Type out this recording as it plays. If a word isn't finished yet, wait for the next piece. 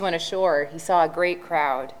Went ashore, he saw a great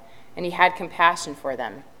crowd, and he had compassion for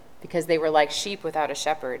them, because they were like sheep without a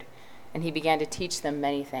shepherd, and he began to teach them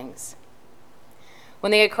many things.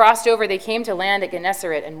 When they had crossed over, they came to land at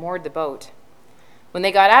Gennesaret and moored the boat. When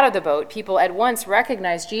they got out of the boat, people at once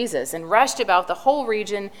recognized Jesus and rushed about the whole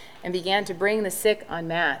region and began to bring the sick on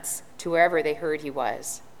mats to wherever they heard he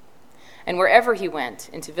was. And wherever he went,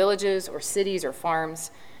 into villages or cities or farms,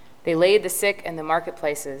 they laid the sick in the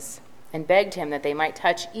marketplaces and begged him that they might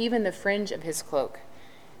touch even the fringe of his cloak,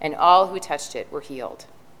 and all who touched it were healed.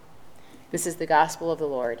 This is the gospel of the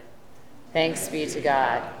Lord. Thanks be to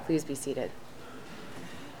God. Please be seated.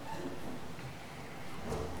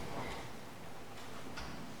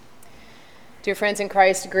 Dear friends in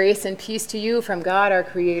Christ, grace and peace to you from God our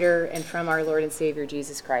Creator and from our Lord and Savior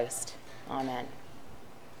Jesus Christ. Amen.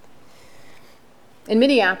 In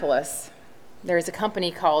Minneapolis, there is a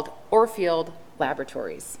company called Orfield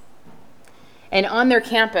Laboratories. And on their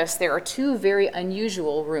campus, there are two very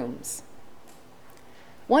unusual rooms.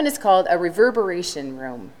 One is called a reverberation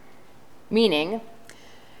room, meaning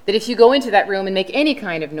that if you go into that room and make any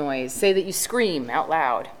kind of noise, say that you scream out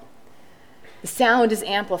loud, the sound is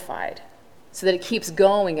amplified so that it keeps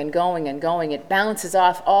going and going and going. It bounces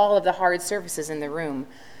off all of the hard surfaces in the room.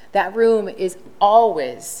 That room is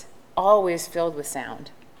always, always filled with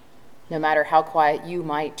sound, no matter how quiet you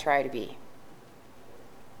might try to be.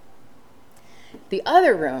 The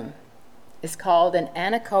other room is called an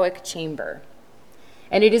anechoic chamber,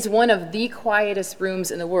 and it is one of the quietest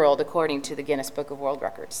rooms in the world, according to the Guinness Book of World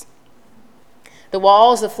Records. The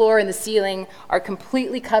walls, the floor, and the ceiling are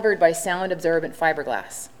completely covered by sound-absorbent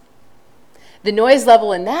fiberglass. The noise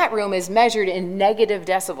level in that room is measured in negative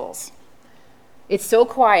decibels. It's so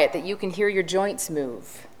quiet that you can hear your joints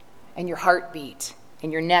move, and your heart beat,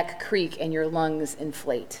 and your neck creak, and your lungs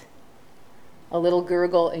inflate. A little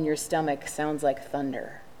gurgle in your stomach sounds like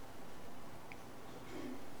thunder.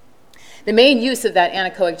 The main use of that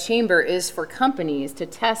anechoic chamber is for companies to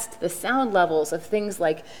test the sound levels of things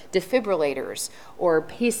like defibrillators or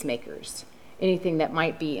pacemakers, anything that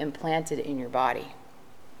might be implanted in your body.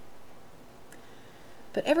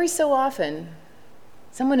 But every so often,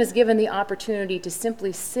 someone is given the opportunity to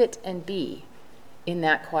simply sit and be in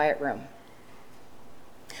that quiet room.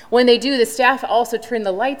 When they do, the staff also turn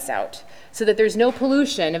the lights out so that there's no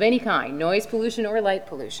pollution of any kind, noise pollution or light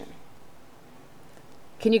pollution.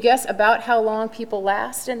 Can you guess about how long people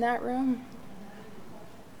last in that room?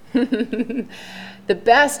 The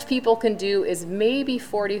best people can do is maybe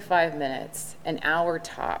 45 minutes, an hour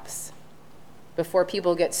tops, before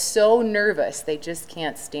people get so nervous they just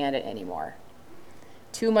can't stand it anymore.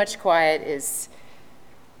 Too much quiet is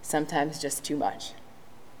sometimes just too much.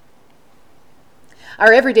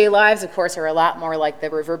 Our everyday lives, of course, are a lot more like the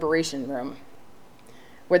reverberation room,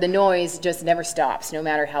 where the noise just never stops, no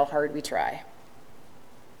matter how hard we try.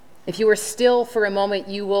 If you are still for a moment,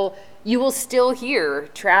 you will still hear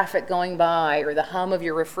traffic going by, or the hum of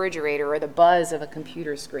your refrigerator, or the buzz of a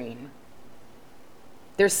computer screen.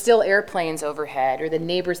 There's still airplanes overhead, or the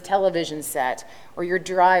neighbor's television set, or your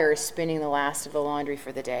dryer spinning the last of the laundry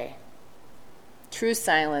for the day. True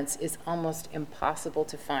silence is almost impossible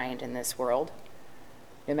to find in this world,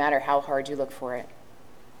 no matter how hard you look for it.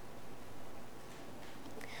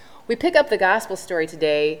 We pick up the gospel story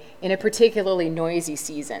today in a particularly noisy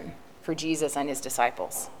season for Jesus and his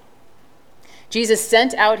disciples. Jesus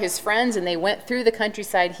sent out his friends, and they went through the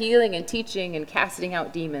countryside healing and teaching and casting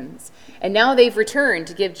out demons. And now they've returned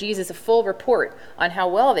to give Jesus a full report on how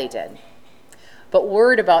well they did. But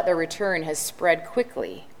word about their return has spread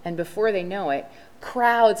quickly, and before they know it,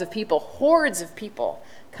 crowds of people, hordes of people,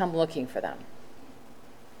 come looking for them.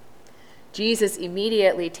 Jesus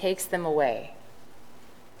immediately takes them away,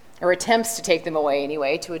 or attempts to take them away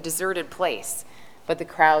anyway, to a deserted place, but the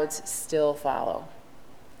crowds still follow.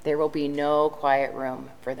 There will be no quiet room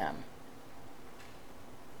for them.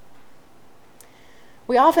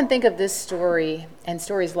 We often think of this story and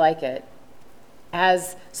stories like it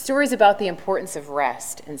as stories about the importance of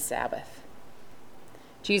rest and Sabbath.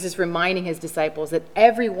 Jesus reminding his disciples that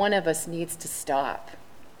every one of us needs to stop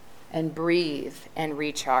and breathe and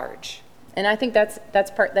recharge. And I think that's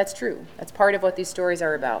true. That's part of what these stories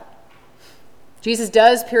are about. Jesus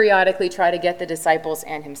does periodically try to get the disciples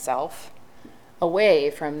and himself away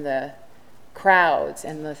from the crowds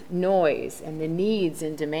and the noise and the needs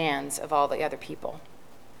and demands of all the other people.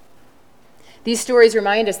 These stories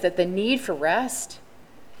remind us that the need for rest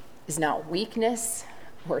is not weakness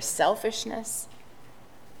or selfishness.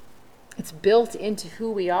 It's built into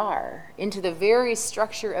who we are, into the very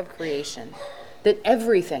structure of creation, that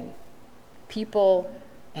everything, people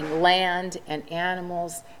and land and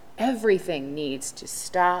animals Everything needs to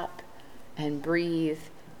stop and breathe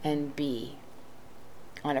and be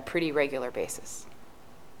on a pretty regular basis.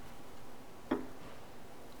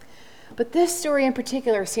 But this story in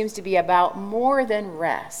particular seems to be about more than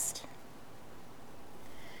rest.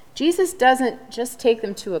 Jesus doesn't just take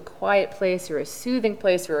them to a quiet place or a soothing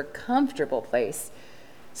place or a comfortable place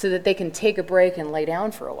so that they can take a break and lay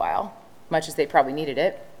down for a while, much as they probably needed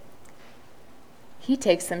it. He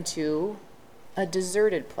takes them to a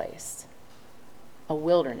deserted place, a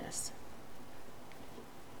wilderness.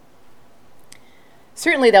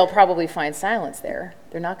 Certainly they'll probably find silence there.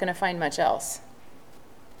 They're not going to find much else.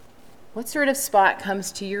 What sort of spot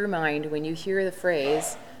comes to your mind when you hear the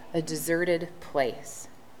phrase, a deserted place?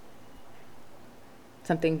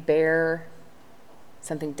 Something bare,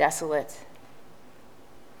 something desolate.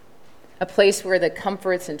 A place where the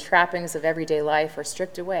comforts and trappings of everyday life are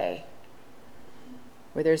stripped away,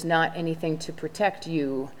 where there's not anything to protect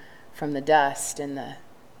you from the dust and the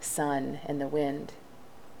sun and the wind.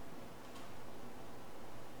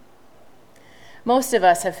 Most of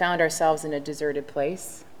us have found ourselves in a deserted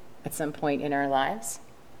place at some point in our lives.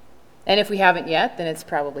 And if we haven't yet, then it's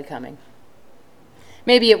probably coming.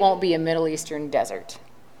 Maybe it won't be a Middle Eastern desert,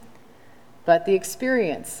 but the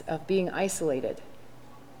experience of being isolated,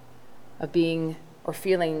 of being or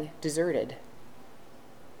feeling deserted,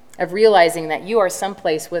 of realizing that you are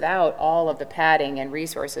someplace without all of the padding and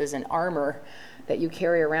resources and armor that you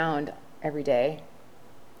carry around every day.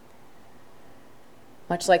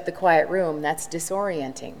 Much like the quiet room, that's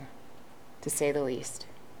disorienting, to say the least.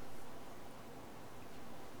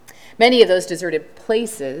 Many of those deserted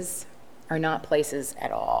places are not places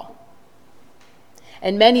at all.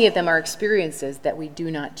 And many of them are experiences that we do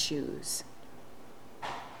not choose.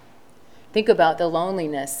 Think about the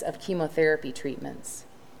loneliness of chemotherapy treatments,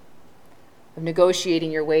 of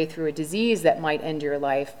negotiating your way through a disease that might end your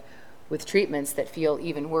life with treatments that feel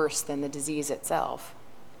even worse than the disease itself.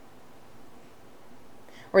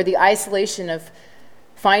 Or the isolation of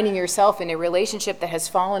finding yourself in a relationship that has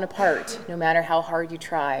fallen apart no matter how hard you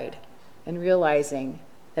tried, and realizing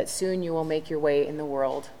that soon you will make your way in the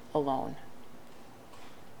world alone.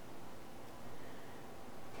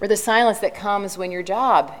 Or the silence that comes when your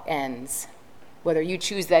job ends, whether you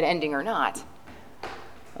choose that ending or not,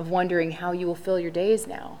 of wondering how you will fill your days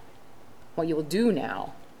now, what you will do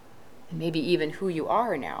now, and maybe even who you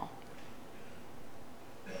are now.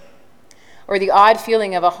 Or the odd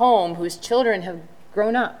feeling of a home whose children have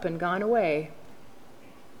grown up and gone away.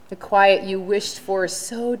 The quiet you wished for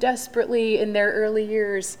so desperately in their early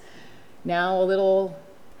years, now a little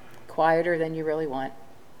quieter than you really want.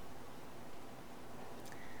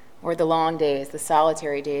 Or the long days, the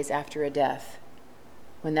solitary days after a death,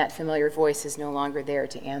 when that familiar voice is no longer there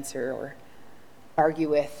to answer or argue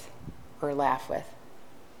with or laugh with.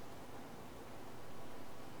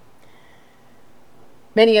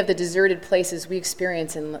 Many of the deserted places we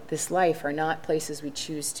experience in this life are not places we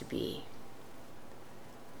choose to be,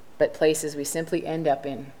 but places we simply end up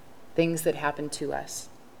in, things that happen to us.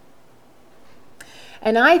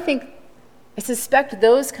 And I suspect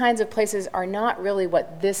those kinds of places are not really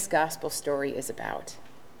what this gospel story is about.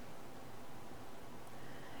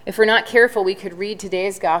 If we're not careful, we could read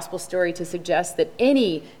today's gospel story to suggest that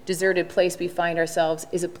any deserted place we find ourselves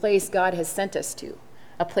is a place God has sent us to,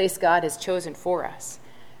 a place God has chosen for us.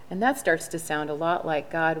 And that starts to sound a lot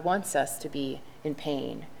like God wants us to be in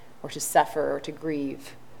pain or to suffer or to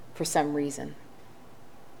grieve for some reason.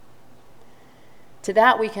 To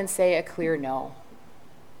that we can say a clear no.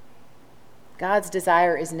 God's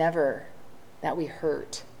desire is never that we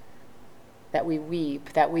hurt, that we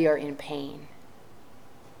weep, that we are in pain.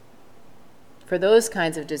 For those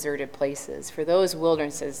kinds of deserted places, for those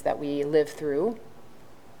wildernesses that we live through,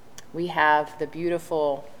 we have the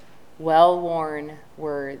beautiful, well-worn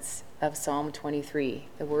words of Psalm 23,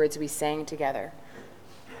 the words we sang together.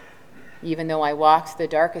 Even though I walk through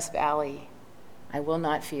the darkest valley, I will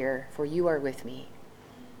not fear, for you are with me.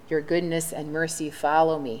 Your goodness and mercy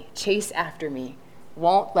follow me, chase after me,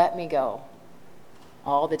 won't let me go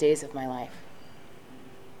all the days of my life.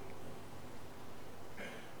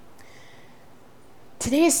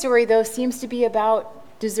 Today's story, though, seems to be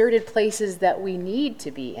about deserted places that we need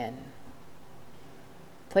to be in,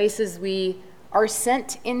 places we are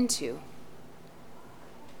sent into.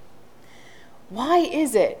 Why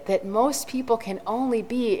is it that most people can only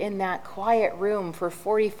be in that quiet room for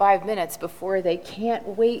 45 minutes before they can't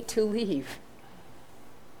wait to leave?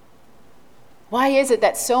 Why is it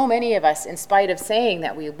that so many of us, in spite of saying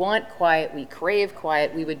that we want quiet, we crave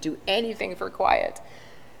quiet, we would do anything for quiet,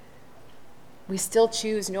 we still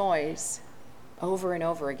choose noise over and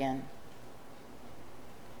over again?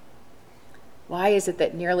 Why is it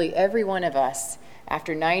that nearly every one of us,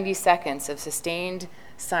 after 90 seconds of sustained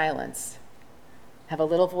silence, have a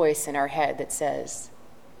little voice in our head that says,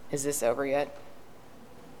 "Is this over yet?"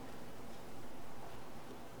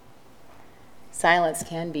 Silence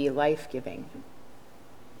can be life-giving,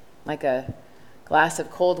 like a glass of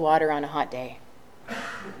cold water on a hot day.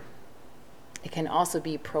 It can also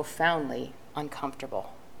be profoundly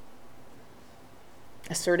uncomfortable,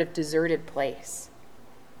 a sort of deserted place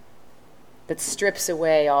that strips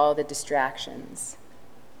away all the distractions,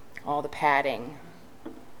 all the padding,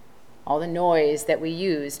 all the noise that we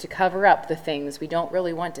use to cover up the things we don't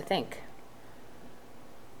really want to think,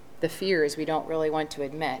 the fears we don't really want to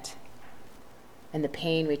admit, and the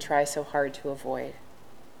pain we try so hard to avoid.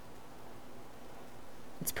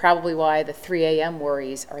 It's probably why the 3 a.m.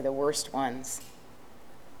 worries are the worst ones,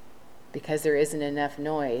 because there isn't enough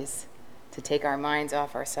noise to take our minds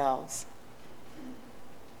off ourselves.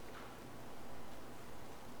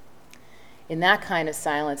 In that kind of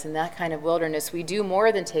silence, in that kind of wilderness, we do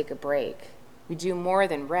more than take a break. We do more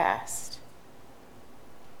than rest.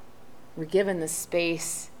 We're given the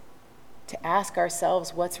space to ask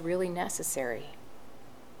ourselves what's really necessary.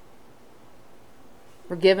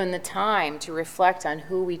 We're given the time to reflect on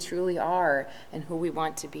who we truly are and who we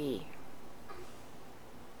want to be.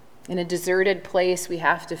 In a deserted place, we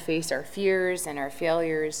have to face our fears and our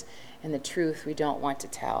failures and the truth we don't want to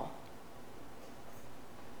tell.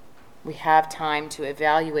 We have time to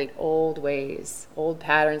evaluate old ways, old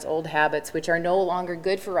patterns, old habits, which are no longer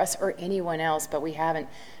good for us or anyone else, but we haven't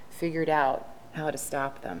figured out how to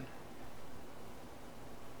stop them.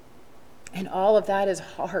 And all of that is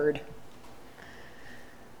hard,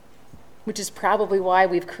 which is probably why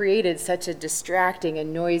we've created such a distracting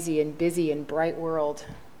and noisy and busy and bright world,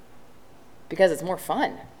 because it's more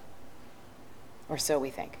fun, or so we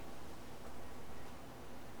think.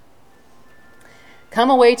 Come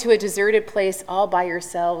away to a deserted place all by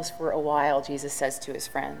yourselves for a while, Jesus says to his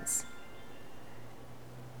friends.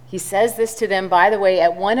 He says this to them, by the way,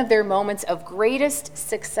 at one of their moments of greatest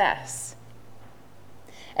success.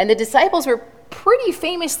 And the disciples were pretty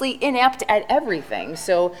famously inept at everything,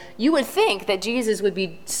 so you would think that Jesus would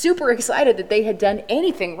be super excited that they had done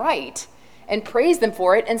anything right and praise them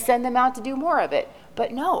for it and send them out to do more of it.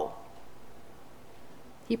 But no.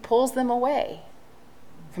 He pulls them away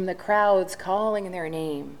from the crowds calling their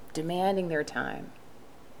name, demanding their time.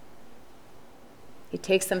 He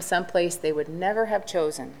takes them someplace they would never have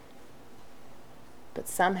chosen. But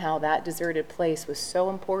somehow that deserted place was so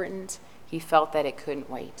important, he felt that it couldn't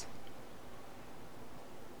wait.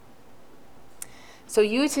 So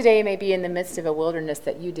you today may be in the midst of a wilderness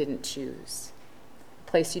that you didn't choose, a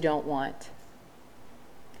place you don't want,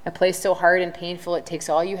 a place so hard and painful it takes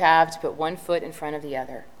all you have to put one foot in front of the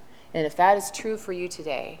other. And if that is true for you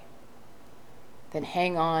today, then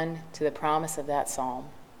hang on to the promise of that psalm.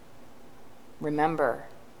 Remember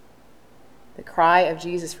the cry of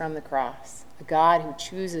Jesus from the cross, a God who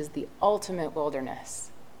chooses the ultimate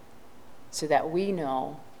wilderness so that we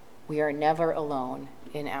know we are never alone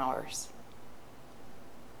in ours.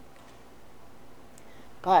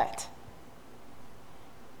 But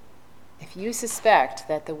if you suspect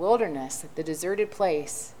that the wilderness, that the deserted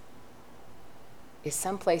place, is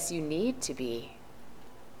someplace you need to be,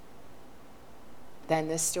 then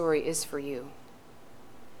this story is for you.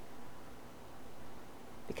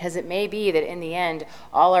 Because it may be that in the end,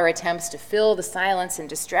 all our attempts to fill the silence and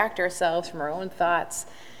distract ourselves from our own thoughts,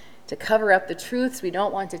 to cover up the truths we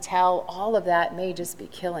don't want to tell, all of that may just be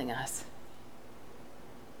killing us.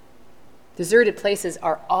 Deserted places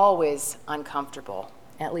are always uncomfortable,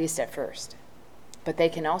 at least at first, but they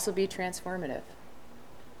can also be transformative.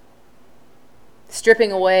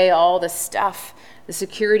 Stripping away all the stuff, the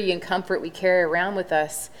security and comfort we carry around with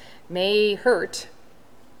us may hurt,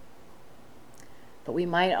 but we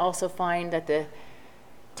might also find that the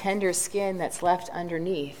tender skin that's left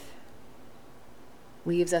underneath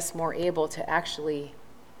leaves us more able to actually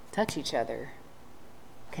touch each other,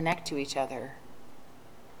 connect to each other,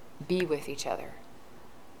 be with each other.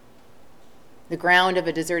 The ground of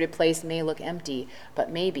a deserted place may look empty,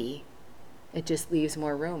 but maybe it just leaves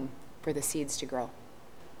more room for the seeds to grow.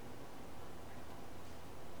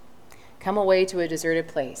 Come away to a deserted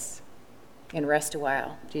place and rest a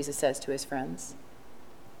while, Jesus says to his friends.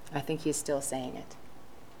 I think he's still saying it.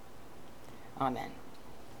 Amen.